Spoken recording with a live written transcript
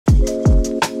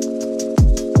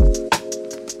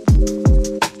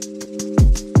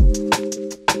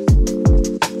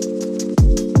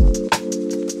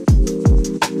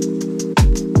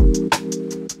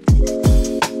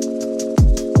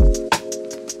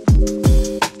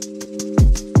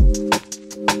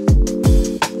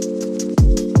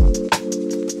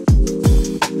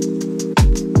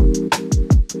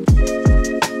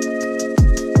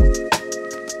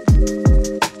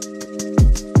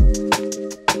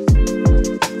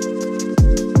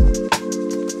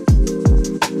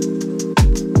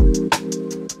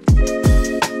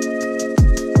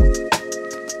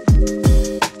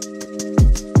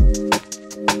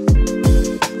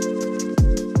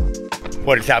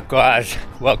What is up, guys?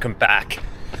 Welcome back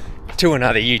to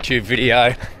another YouTube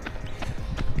video.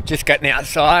 Just getting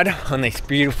outside on this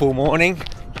beautiful morning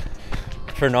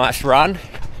for a nice run.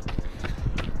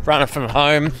 Running from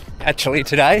home actually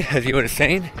today, as you would have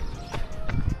seen.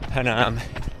 And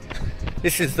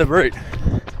this is the route.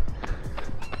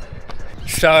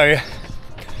 So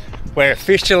we're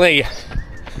officially,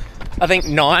 I think,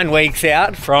 9 weeks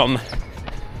out from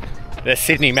the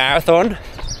Sydney Marathon.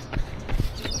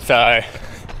 So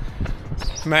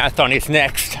marathon is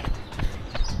next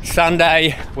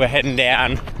Sunday. We're heading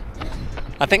down.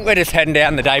 I think we're just heading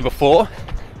down the day before,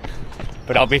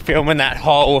 but I'll be filming that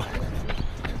whole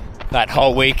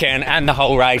weekend and the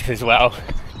whole race as well,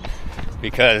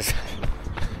 because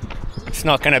it's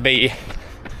not going to be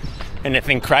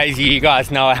anything crazy. You guys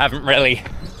know I haven't really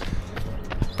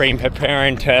been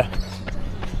preparing to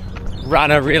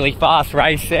run a really fast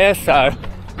race there, so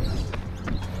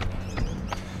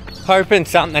hoping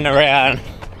something around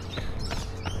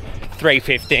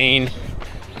 3:15,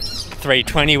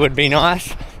 3:20 would be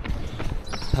nice.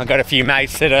 I've got a few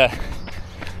mates that are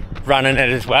running it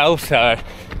as well, so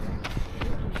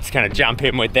just going to jump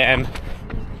in with them.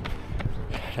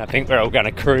 I think we're all going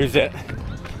to cruise it.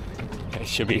 It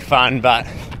should be fun, but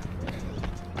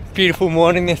beautiful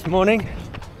morning this morning.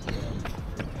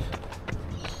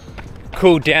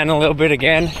 Cooled down a little bit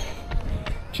again,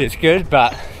 which is good,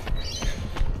 but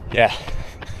yeah,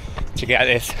 check out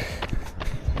this.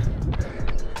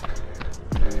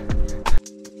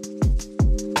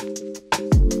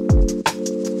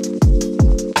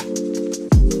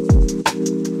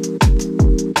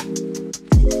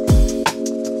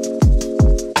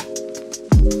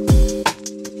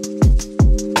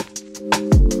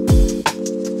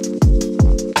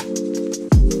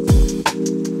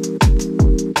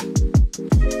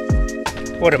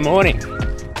 What a morning.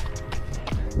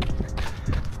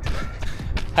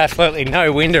 Absolutely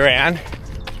no wind around.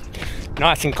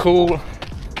 Nice and cool.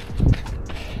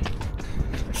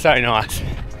 So nice.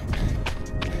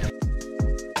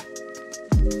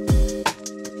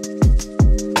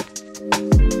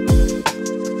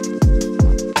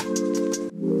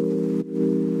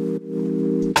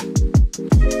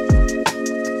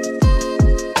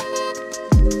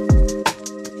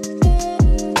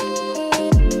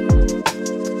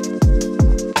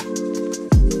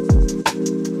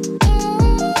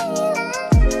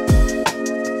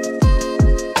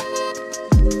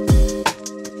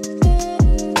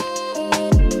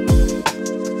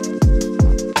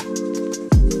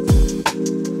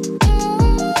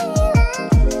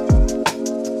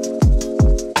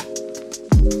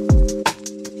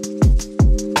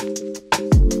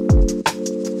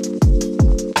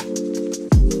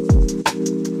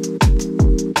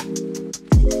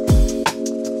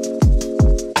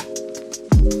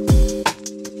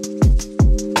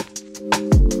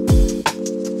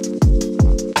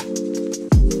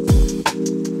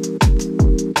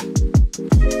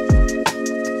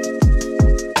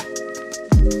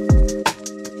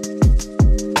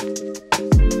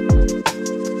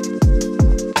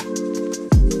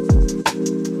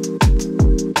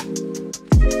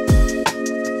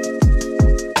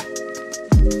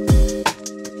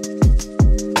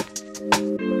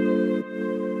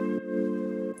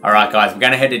 Alright guys, we're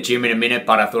going to head to gym in a minute,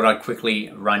 but I thought I'd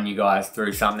quickly run you guys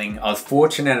through something. I was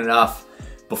fortunate enough,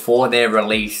 before their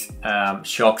release,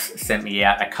 Shokz sent me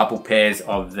out a couple pairs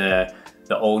of the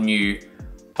all-new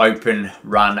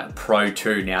OpenRun Pro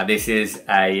 2. Now this is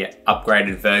a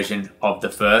upgraded version of the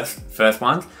first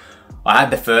ones. I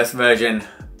had the first version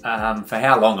for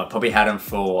how long? I probably had them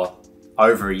for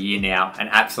over a year now and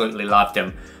absolutely loved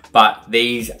them. But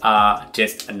these are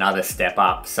just another step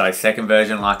up. So second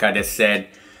version, like I just said,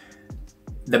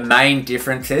 the main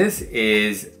differences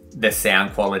is the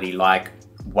sound quality, like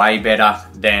way better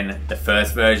than the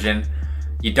first version.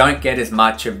 You don't get as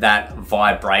much of that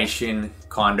vibration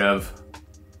kind of,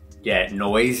 yeah,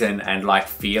 noise and like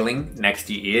feeling next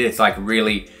to your ear. It's like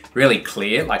really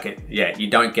clear, like it, yeah, you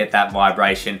don't get that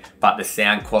vibration, but the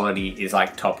sound quality is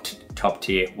like top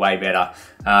tier, way better.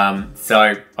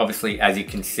 So obviously, as you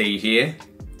can see here,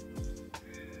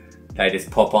 they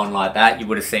just pop on like that. You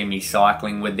would have seen me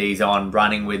cycling with these on,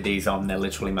 running with these on. They're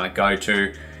literally my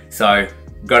go-to. So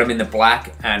got them in the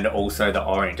black and also the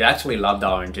orange. I actually love the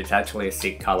orange. It's actually a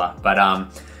sick color. But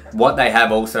what they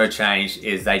have also changed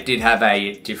is they did have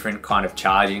a different kind of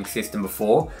charging system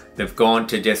before. They've gone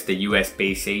to just the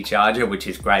USB-C charger, which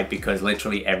is great because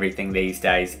literally everything these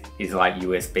days is like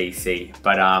USB-C.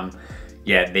 But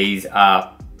yeah, these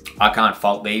are, I can't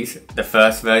fault these. The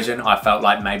first version, I felt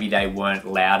like maybe they weren't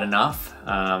loud enough,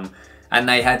 and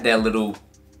they had their little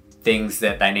things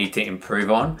that they need to improve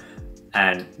on.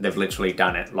 and they've literally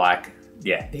done it. Like,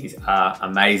 yeah, these are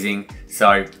amazing.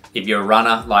 So if you're a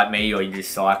runner like me, or you're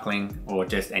just cycling, or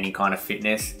just any kind of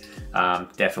fitness,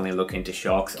 definitely look into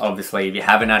Shokz. Obviously, if you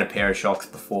haven't had a pair of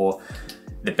Shokz before,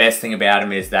 the best thing about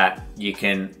them is that you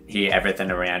can hear everything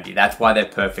around you. That's why they're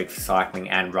perfect for cycling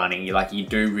and running. You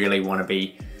do really want to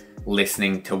be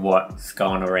listening to what's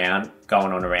going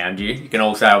on around you. You can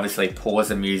also obviously pause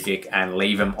the music and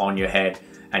leave them on your head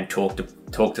and talk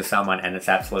to someone, and it's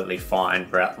absolutely fine,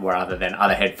 rather than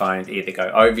other headphones either go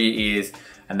over your ears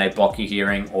and they block your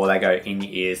hearing, or they go in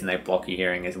your ears and they block your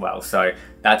hearing as well. So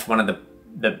that's one of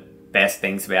the best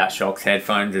things about Shokz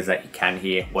headphones, is that you can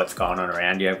hear what's going on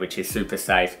around you, which is super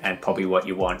safe, and probably what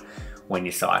you want when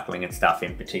you're cycling and stuff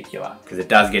in particular, because it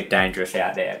does get dangerous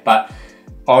out there. But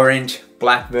orange,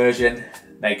 black version,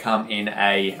 they come in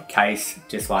a case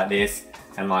just like this,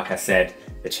 and like I said,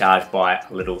 they're charged by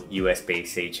a little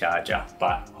USB-C charger.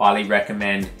 But highly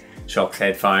recommend Shokz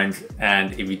headphones,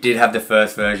 and if you did have the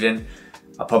first version,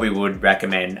 I probably would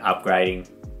recommend upgrading.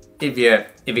 If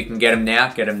you can get them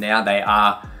now, get them now. They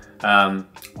are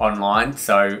online,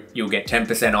 so you'll get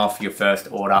 10% off your first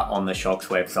order on the Shokz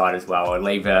website as well. I'll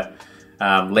leave a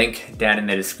link down in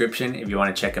the description if you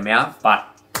want to check them out. But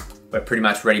we're pretty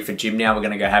much ready for gym now. We're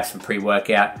going to go have some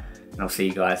pre-workout, and I'll see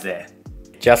you guys there.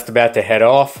 Just about to head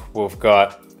off. We've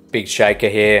got a big shaker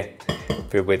here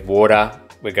filled with water.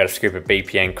 We've got a scoop of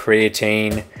BPN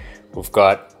creatine. We've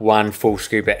got 1 full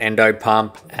scoop of endo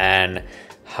pump and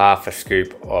half a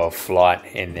scoop of flight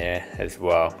in there as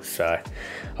well. So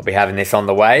I'll be having this on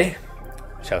the way.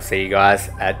 Shall see you guys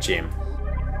at gym.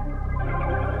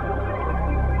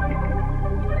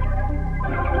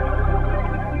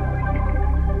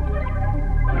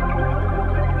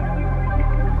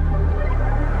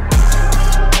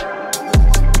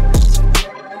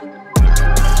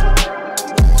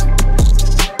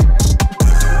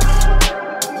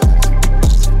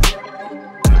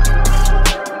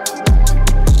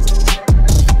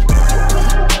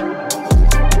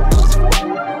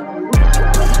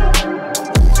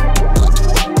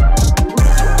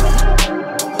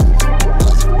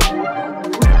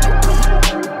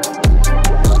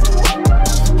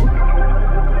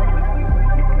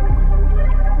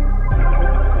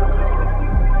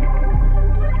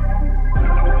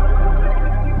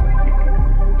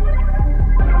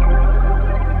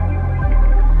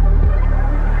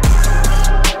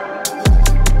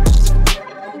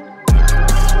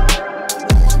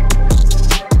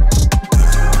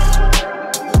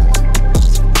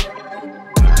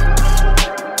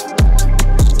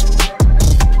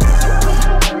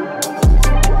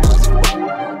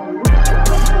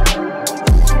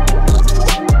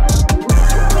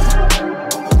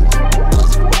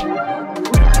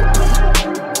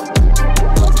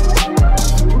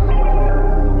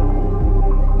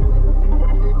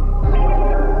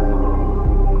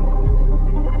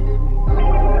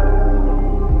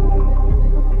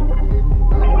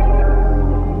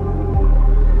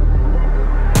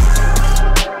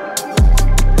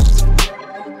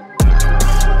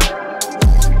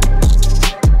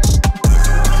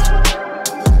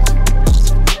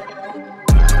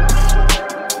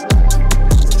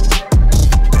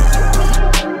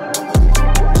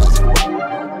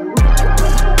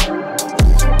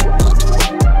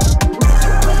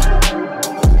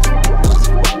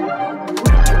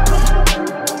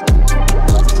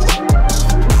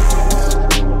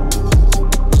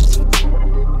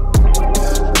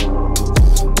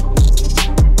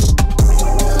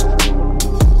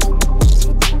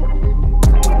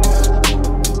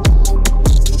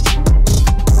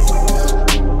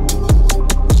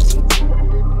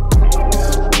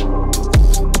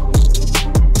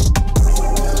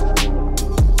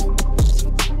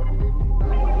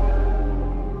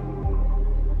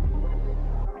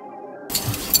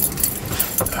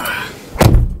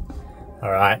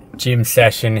 Alright, gym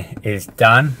session is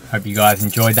done. Hope you guys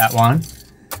enjoyed that one.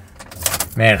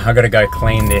 Man, I gotta go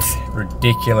clean this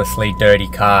ridiculously dirty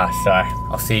car, so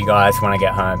I'll see you guys when I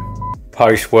get home.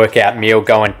 Post-workout meal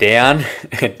going down.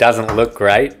 It doesn't look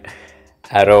great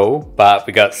at all, but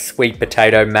we got sweet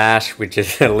potato mash, which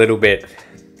is a little bit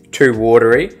too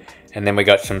watery, and then we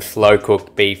got some slow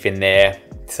cooked beef in there.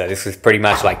 So this was pretty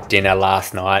much like dinner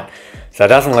last night. So it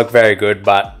doesn't look very good,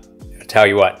 but I tell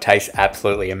you what, it tastes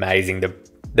absolutely amazing.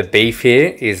 The beef here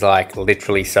is like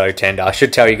literally so tender. I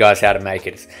should tell you guys how to make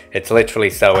it. It's literally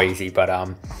so easy, but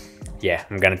yeah,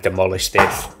 I'm gonna demolish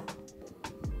this.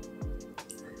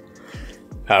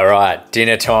 All right,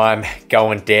 dinner time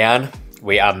going down.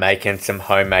 We are making some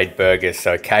homemade burgers.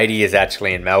 So Katie is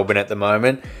actually in Melbourne at the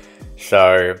moment.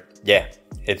 So yeah,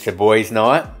 it's a boys'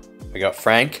 night. We got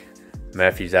Frank,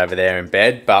 Murphy's over there in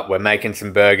bed, but we're making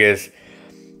some burgers.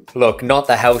 Look, not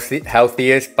the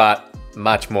healthiest, but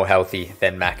much more healthy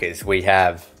than Macca's. We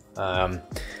have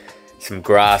some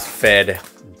grass-fed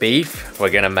beef.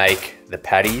 We're gonna make the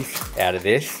patties out of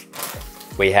this.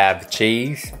 We have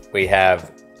cheese, we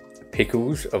have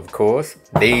pickles, of course.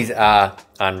 These are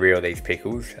unreal, these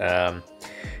pickles.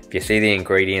 If you see the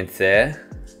ingredients there,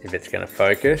 if it's gonna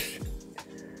focus,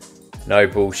 no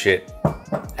bullshit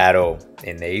at all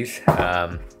in these.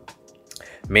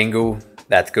 Mingle,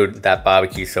 that's good, that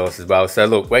barbecue sauce as well. So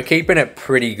look, we're keeping it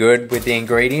pretty good with the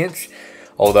ingredients,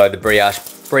 although the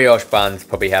brioche buns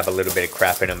probably have a little bit of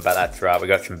crap in them, but that's right. We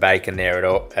got some bacon there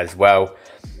as well.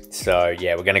 So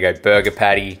yeah, we're gonna go burger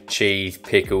patty, cheese,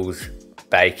 pickles,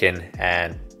 bacon,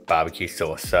 and barbecue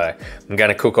sauce. So I'm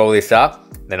gonna cook all this up,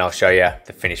 then I'll show you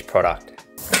the finished product.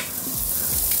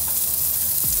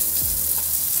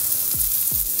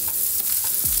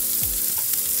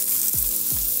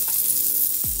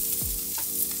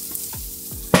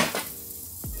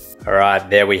 All right,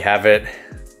 there we have it.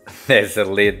 There's the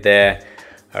lid there.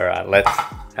 All right, let's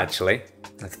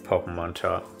pop them on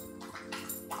top.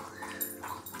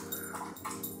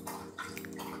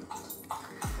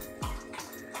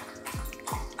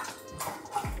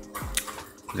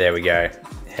 There we go.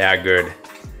 How good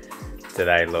do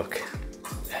they look?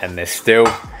 And there's still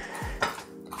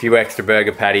a few extra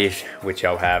burger patties, which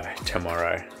I'll have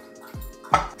tomorrow.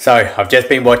 So I've just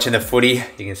been watching the footy.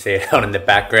 You can see it on in the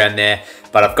background there,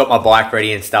 but I've got my bike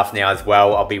ready and stuff now as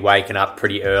well. I'll be waking up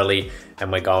pretty early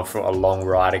and we're going for a long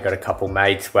ride. I got a couple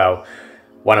mates. Well,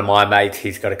 one of my mates,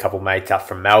 he's got a couple mates up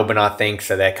from Melbourne, I think.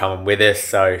 So they're coming with us.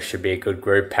 So it should be a good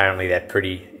group. Apparently they're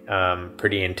pretty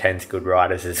intense, good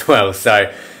riders as well.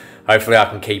 So hopefully I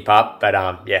can keep up, but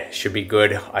yeah, should be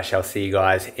good. I shall see you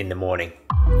guys in the morning.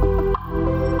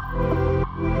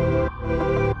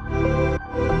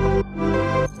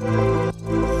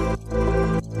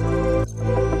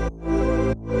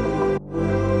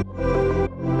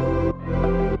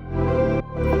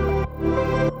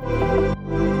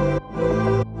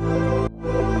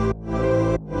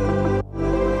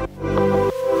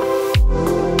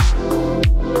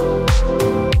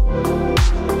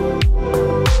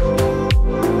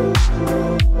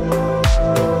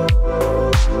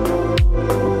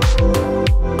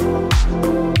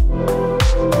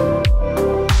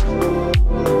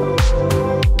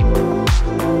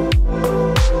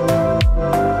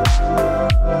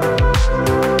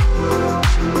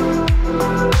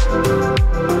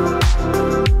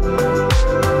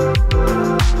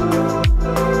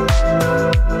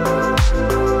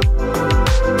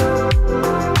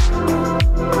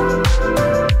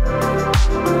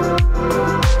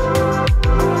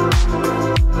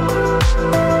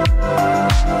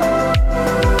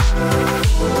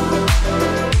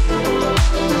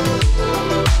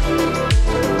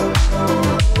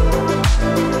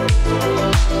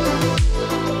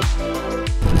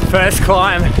 First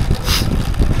climb.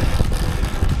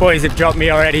 Boys have dropped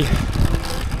me already.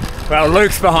 Well,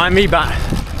 Luke's behind me, but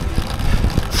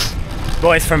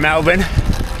boys from Melbourne,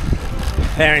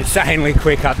 they're insanely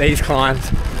quick up these climbs.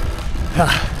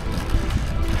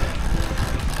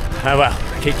 Oh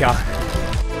well, keep going.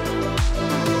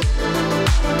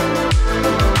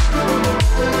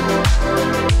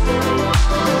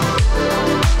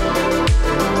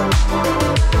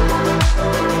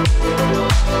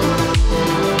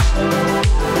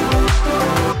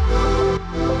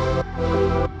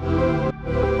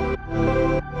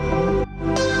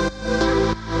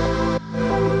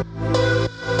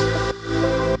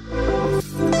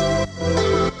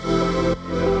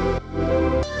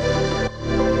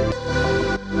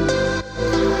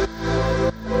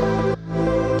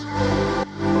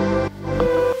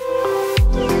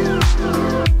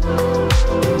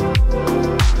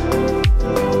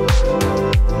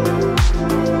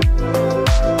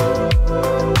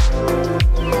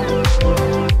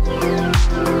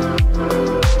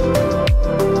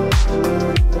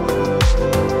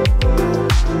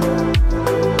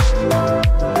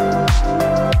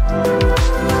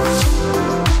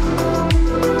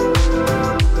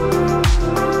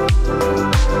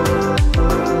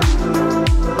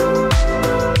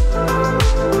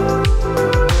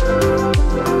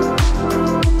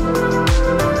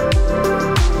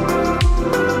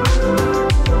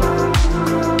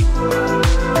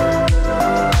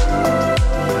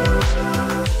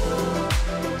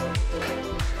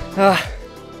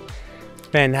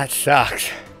 Man, that sucks.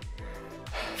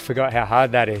 Forgot how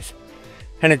hard that is.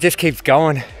 And it just keeps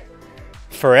going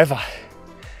forever.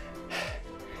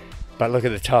 But look at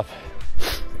the top.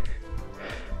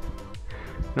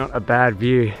 Not a bad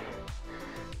view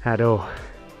at all.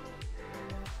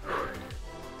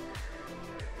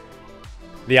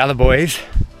 the other boys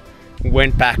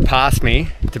went back past me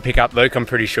to pick up Luke, I'm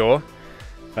pretty sure.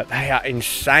 But they are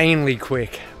insanely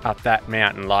quick up that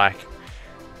mountain, like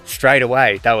straight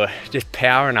away. They were just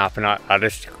powering up and I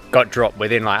just got dropped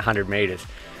within like 100 meters.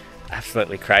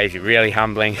 Absolutely crazy, really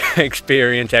humbling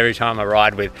experience every time I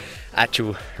ride with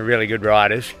actual really good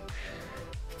riders.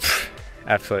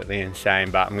 Absolutely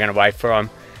insane, but I'm gonna wait for them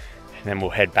and then we'll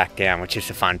head back down, which is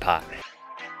the fun part.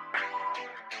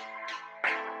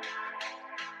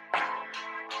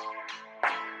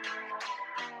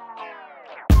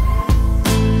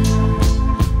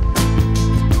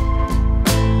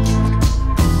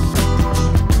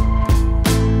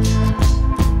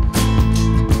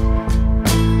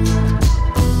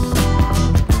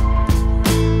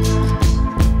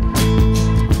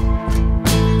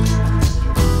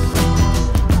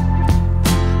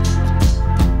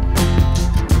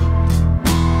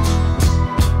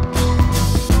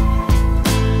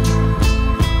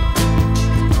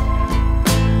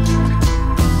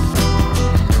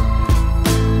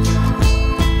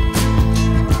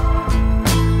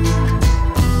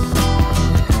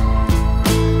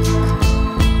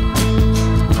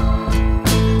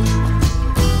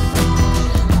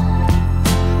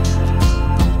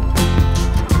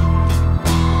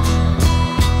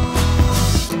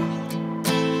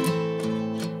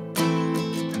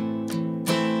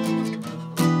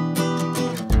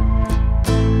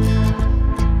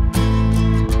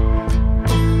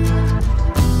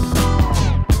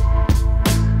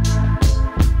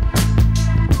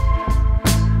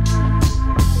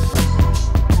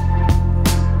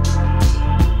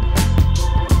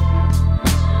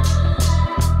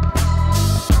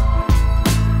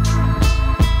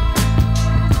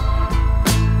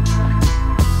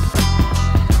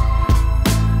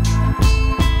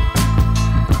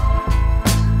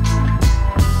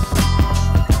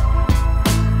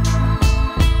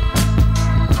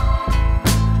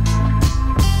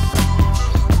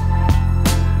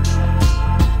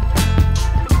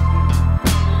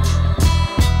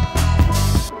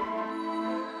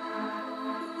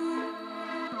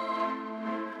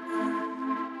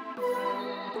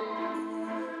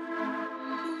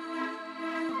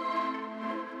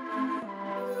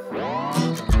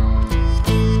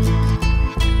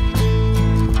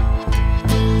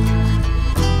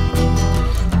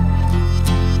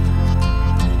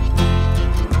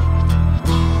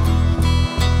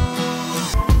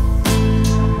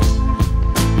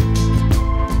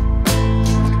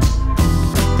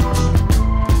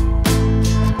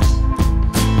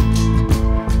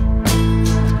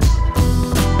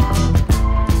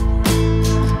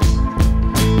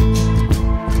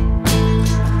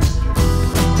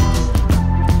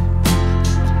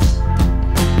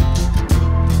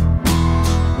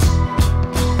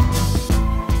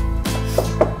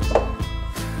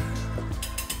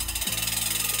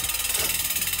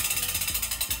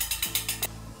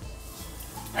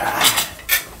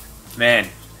 Man,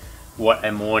 what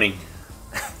a morning.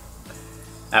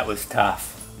 That was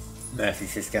tough.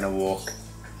 Murphy's just gonna walk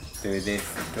through this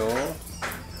door.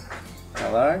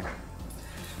 Hello?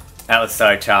 That was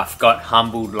so tough. Got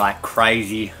humbled like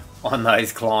crazy on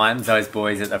those climbs. Those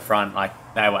boys at the front, like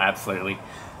they were absolutely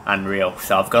unreal.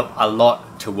 So I've got a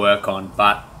lot to work on,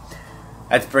 but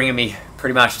that's bringing me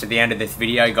pretty much to the end of this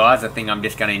video, guys. I think I'm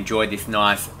just gonna enjoy this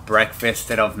nice breakfast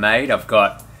that I've made. I've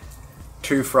got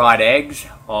 2 fried eggs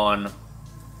on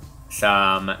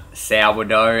some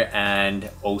sourdough and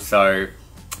also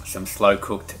some slow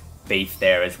cooked beef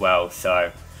there as well.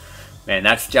 So man,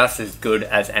 that's just as good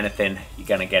as anything you're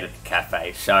gonna get at the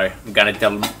cafe. So I'm gonna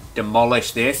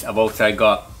demolish this. I've also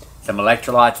got some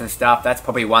electrolytes and stuff. That's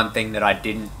probably one thing that I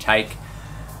didn't take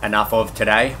enough of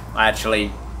today. I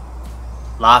actually,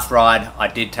 last ride I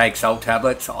did take salt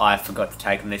tablets. I forgot to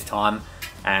take them this time,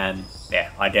 and yeah,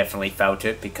 I definitely felt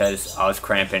it because I was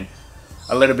cramping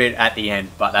a little bit at the end,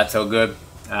 but that's all good.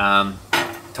 Time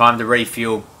to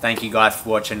refuel. Thank you guys for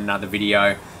watching another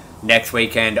video. Next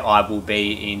weekend I will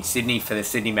be in Sydney for the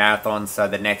Sydney Marathon, so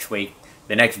the next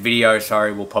video,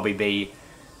 sorry, will probably be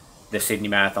the Sydney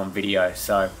Marathon video.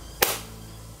 So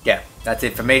yeah, that's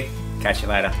it for me. Catch you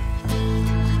later.